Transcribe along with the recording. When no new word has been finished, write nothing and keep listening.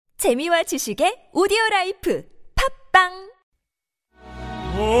재미와 지식의 오디오라이프 팝빵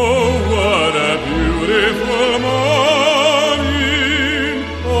Oh, what a beautiful morning.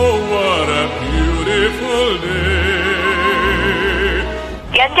 Oh, what a beautiful day.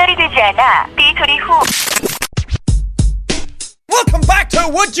 연결이 되지 않아 삐 소리 후. Welcome back to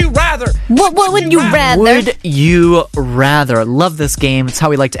Would You Rather. What would you rather? Would you rather? Love this game. It's how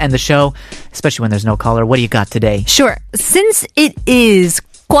we like to end the show, especially when there's no caller. What do you got today? Sure. Since it is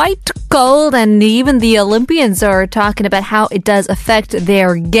quite cold and even the Olympians are talking about how it does affect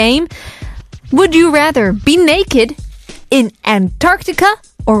their game, would you rather be naked in Antarctica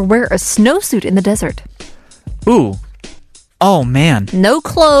or wear a snowsuit in the desert? Ooh. Oh, man. No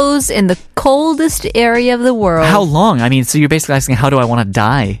clothes in the coldest area of the world. How long? I mean, so you're basically asking, how do I want to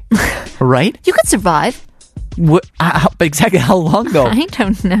die? Right? You could survive. But exactly how long, though? I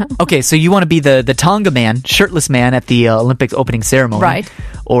don't know. Okay, so you want to be the Tonga man, shirtless man at the Olympics opening ceremony. Right.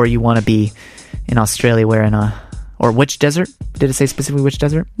 Or you want to be in Australia wearing or which desert? Did it say specifically which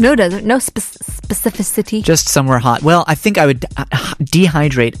desert? No desert. No specificity. Just somewhere hot. Well, I think I would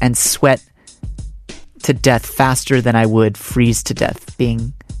dehydrate and sweat to death faster than I would freeze to death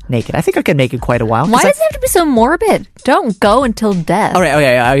being naked. I think I could make it quite a while. Why does it have to be so morbid? Don't go until death. All right,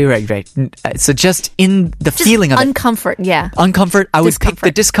 okay, you're right. So just in the feeling of uncomfort, yeah. Uncomfort, I would pick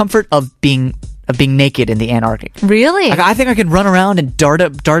the Discomfort. discomfort of being naked in the Antarctic. Really? I think I can run around and dart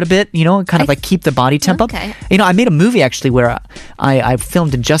a bit, kind of like keep the body temp up. Okay. I made a movie actually where I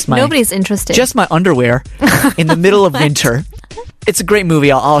filmed in just my Nobody's interested. just my underwear in the middle of winter. It's a great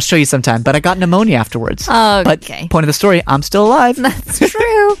movie. I'll show you sometime. But I got pneumonia afterwards. Okay. But point of the story, I'm still alive. That's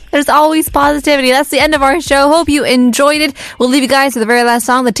true. There's always positivity. That's the end of our show. Hope you enjoyed it. We'll leave you guys with the very last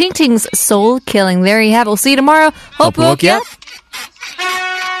song, the Ting Tings Soul Killing. There you have it. We'll see you tomorrow. Hope we woke you up.